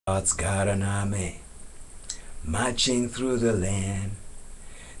God's got an army marching through the land.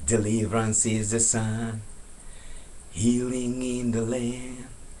 Deliverance is the sun, healing in the land.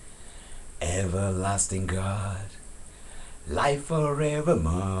 Everlasting God, life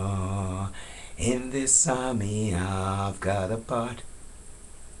forevermore. In this army I've got a part.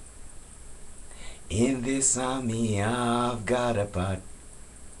 In this army I've got a part.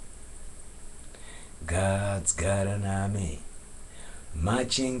 God's got an army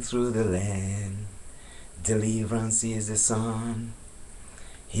marching through the land. Deliverance is the sun,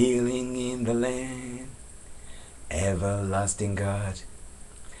 healing in the land. Everlasting God,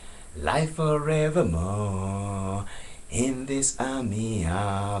 life forevermore. In this army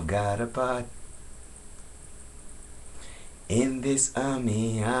I've got a part. In this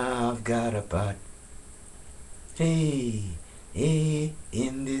army I've got a part. Hey, hey,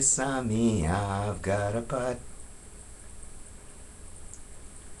 in this army I've got a part.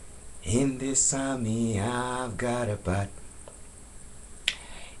 In this army I've got a part.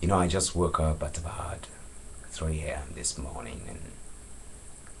 You know, I just woke up at about 3 a.m. this morning and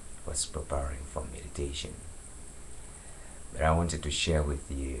was preparing for meditation. But I wanted to share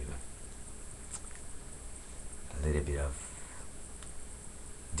with you a little bit of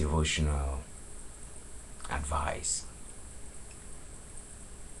devotional advice.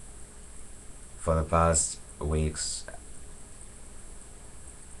 For the past weeks,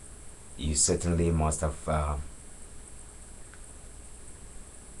 you certainly must have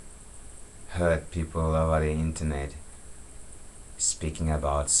heard people over the internet speaking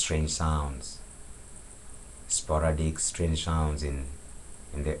about strange sounds, sporadic strange sounds in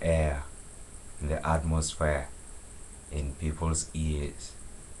the air, in the atmosphere, in people's ears.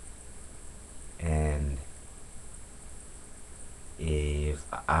 And if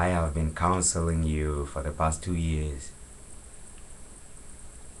I have been counseling you for the past 2 years,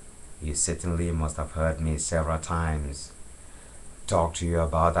 you certainly must have heard me several times talk to you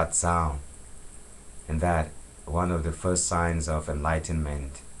about that sound, and that one of the first signs of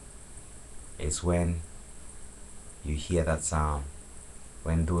enlightenment is when you hear that sound,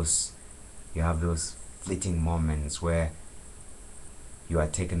 when you have those fleeting moments where you are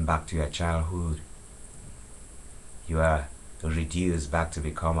taken back to your childhood, you are reduced back to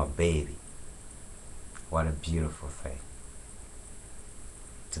become a baby. What a beautiful thing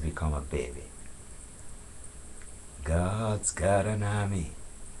to become a baby. God's got an army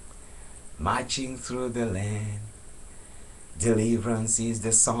marching through the land. Deliverance is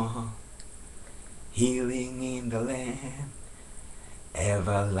the song, healing in the land.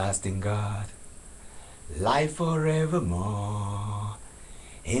 Everlasting God, life forevermore.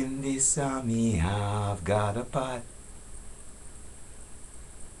 In this army I've got a part.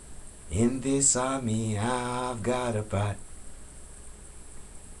 In this army I've got a part.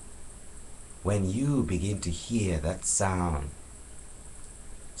 When you begin to hear that sound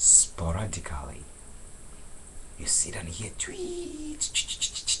sporadically, you sit and hear tweets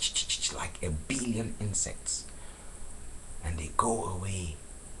like a billion insects, and they go away,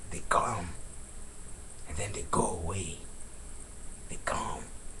 they come, and then they go away, they come,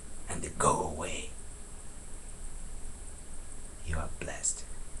 and they go away. You are blessed.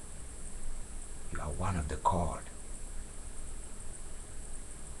 You are one of the called.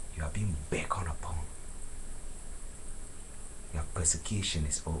 You are being beckoned upon. Your persecution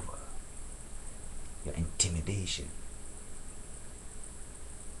is over. Your intimidation,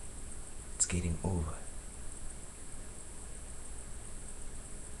 it's getting over.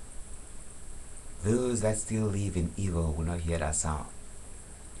 Those that still live in evil will not hear that sound.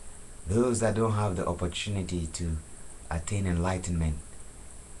 Those that don't have the opportunity to attain enlightenment,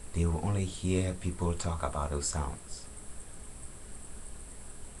 they will only hear people talk about those sounds.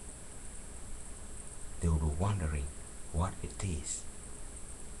 They will be wondering what it is.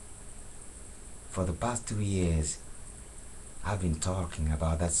 For the past 2 years, I've been talking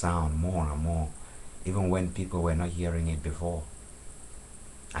about that sound more and more, even when people were not hearing it before.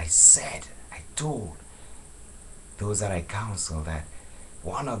 I told those that I counsel that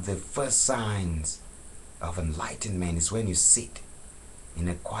one of the first signs of enlightenment is when you sit in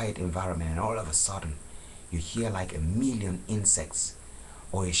a quiet environment and all of a sudden you hear like a million insects,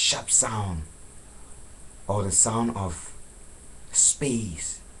 or a sharp sound, or the sound of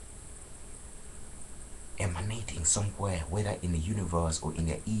space emanating somewhere, whether in the universe or in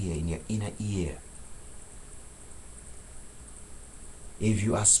your ear, in your inner ear. If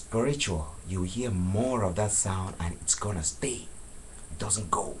you are spiritual, you hear more of that sound, and it's gonna stay. It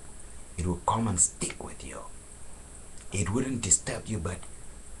doesn't go. It will come and stick with you. It wouldn't disturb you, but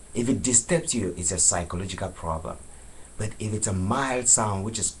if it disturbs you, it's a psychological problem. But if it's a mild sound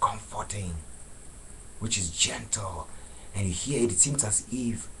which is comforting, which is gentle, and you hear it, it seems as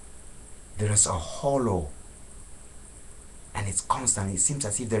if there is a hollow, and it's constant. It seems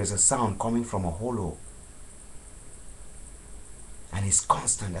as if there is a sound coming from a hollow, and it's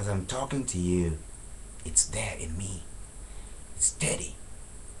constant. As I'm talking to you, it's there in me. It's steady,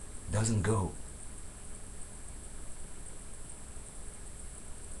 doesn't go.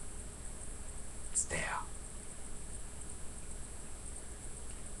 It's there.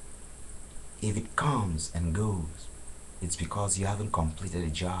 If it comes and goes, it's because you haven't completed a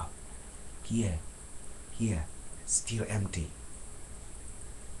job. Here, still empty.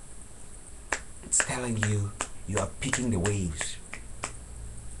 It's telling you you are picking the waves.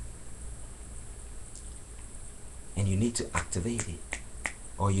 And you need to activate it.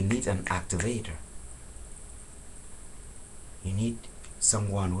 Or you need an activator. You need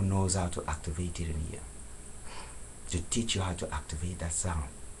someone who knows how to activate it in you, to teach you how to activate that sound.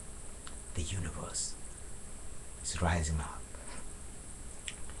 The universe is rising up.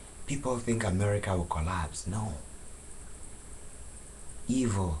 People think America will collapse. No.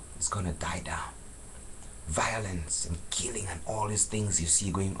 Evil is gonna die down. Violence and killing and all these things you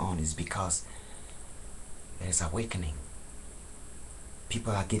see going on is because there is awakening.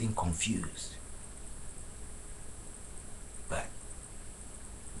 People are getting confused. But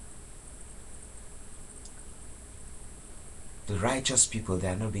the righteous people, they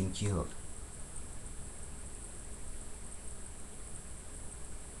are not being killed.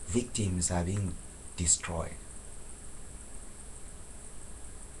 Victims are being destroyed.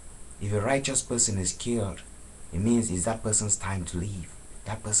 If a righteous person is killed, it means it's that person's time to leave.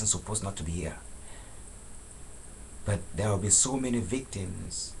 That person's supposed not to be here. But there will be so many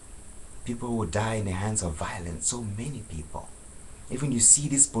victims. People will die in the hands of violence. So many people. Even you see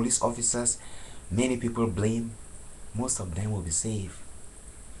these police officers, many people blame. Most of them will be saved.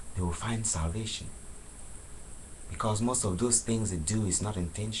 They will find salvation. Because most of those things they do is not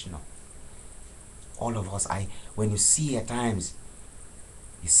intentional. All of us, when you see at times,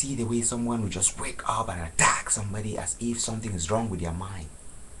 you see the way someone will just wake up and attack somebody as if something is wrong with their mind.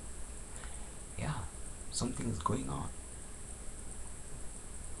 Yeah, something is going on.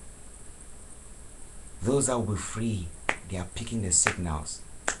 Those that will be free, they are picking the signals.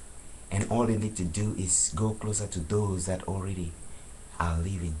 And all they need to do is go closer to those that already are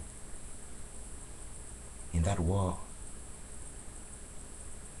living in that world.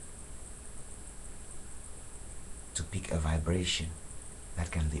 To pick a vibration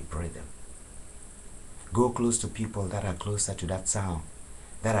that can liberate them. Go close to people that are closer to that sound,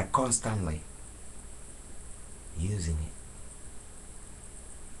 that are constantly using it.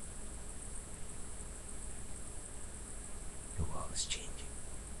 The world is changing.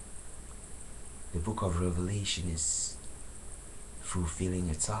 The book of Revelation is fulfilling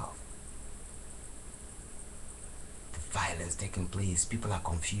itself. The violence taking place, people are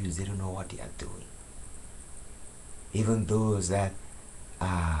confused, they don't know what they are doing. Even those that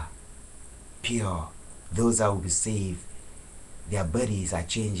are pure, those that will be saved, their bodies are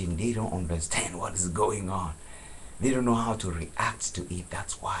changing. They don't understand what is going on. They don't know how to react to it.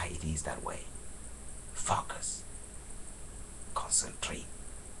 That's why it is that way. Focus. Concentrate.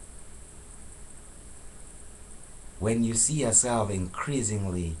 When you see yourself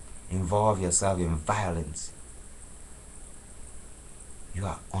increasingly involve yourself in violence, you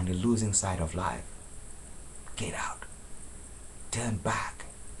are on the losing side of life. Get out. Turn back.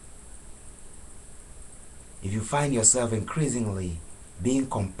 If you find yourself increasingly being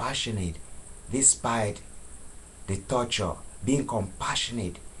compassionate despite the torture, being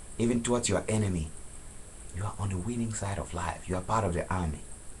compassionate even towards your enemy, you are on the winning side of life. You are part of the army.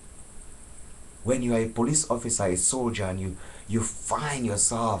 When you are a police officer, a soldier, and you find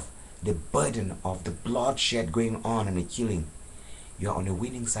yourself the burden of the bloodshed going on and the killing, you are on the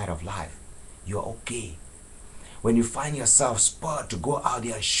winning side of life. You are okay. When you find yourself spurred to go out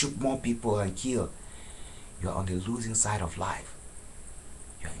there and shoot more people and kill, you are on the losing side of life.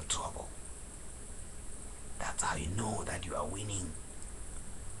 You are in trouble. That's how you know that you are winning.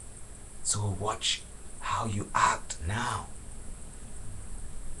 So watch how you act now.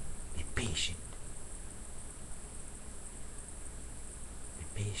 Be patient.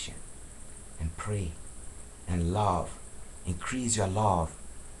 Be patient and pray and love. Increase your love.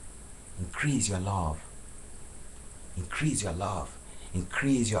 Increase your love. Increase your love.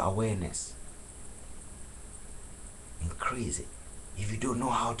 Increase your awareness. Increase it. If you don't know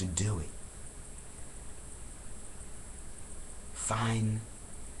how to do it, find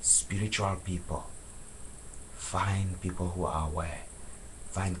spiritual people. Find people who are aware.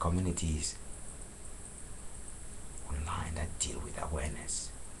 Find communities online that deal with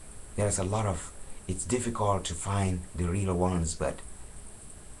awareness. There's a lot of, it's difficult to find the real ones, but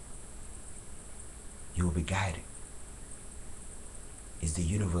you will be guided. Is the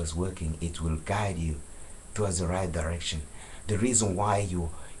universe working? It will guide you towards the right direction. The reason why you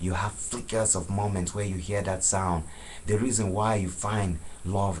have flickers of moments where you hear that sound, the reason why you find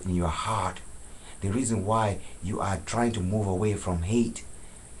love in your heart, the reason why you are trying to move away from hate,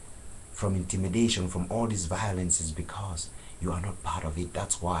 from intimidation, from all this violence, is because you are not part of it.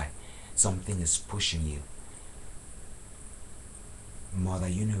 That's why something is pushing you. Mother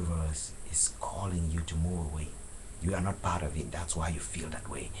Universe is calling you to move away. You are not part of it. That's why you feel that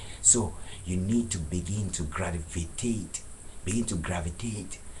way. So you need to begin to gravitate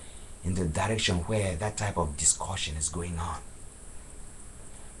in the direction where that type of discussion is going on.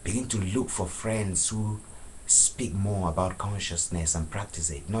 Begin to look for friends who speak more about consciousness and practice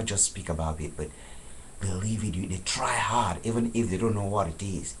it. Not just speak about it, but believe it. They try hard, even if they don't know what it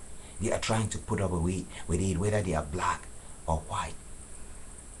is. They are trying to put up with it, whether they are black or white.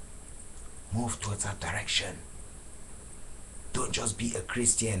 Move towards that direction. Don't just be a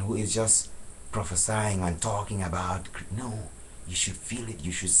Christian who is just prophesying and talking about. No, you should feel it.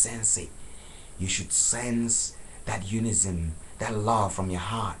 You should sense it. You should sense that unison, that love from your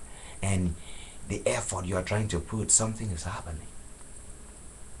heart, and the effort you are trying to put. Something is happening.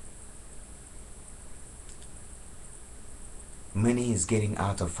 Money is getting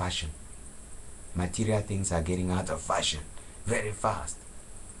out of fashion. Material things are getting out of fashion very fast.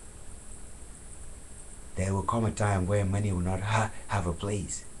 There will come a time where money will not have a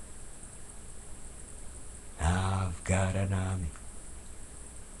place. I've got an army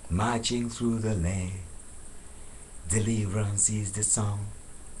marching through the land. Deliverance is the song,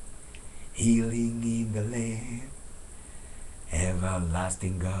 healing in the land.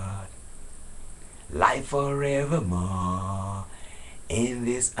 Everlasting God, life forevermore. In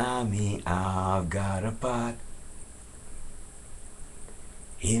this army I've got a part.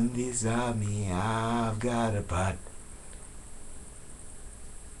 In this army I've got a part.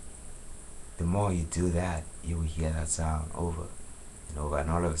 The more you do that, you will hear that sound over and over, and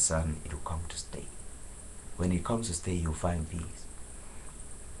all of a sudden it will come to stay. When it comes to stay, you'll find peace.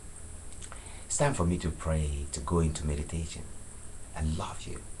 It's time for me to pray, to go into meditation, and love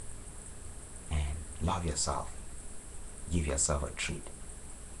you, and love yourself. Give yourself a treat.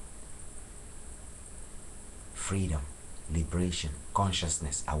 Freedom, liberation,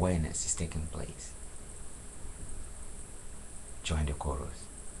 consciousness, awareness is taking place. Join the chorus.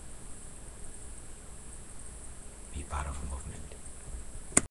 Be part of a movement.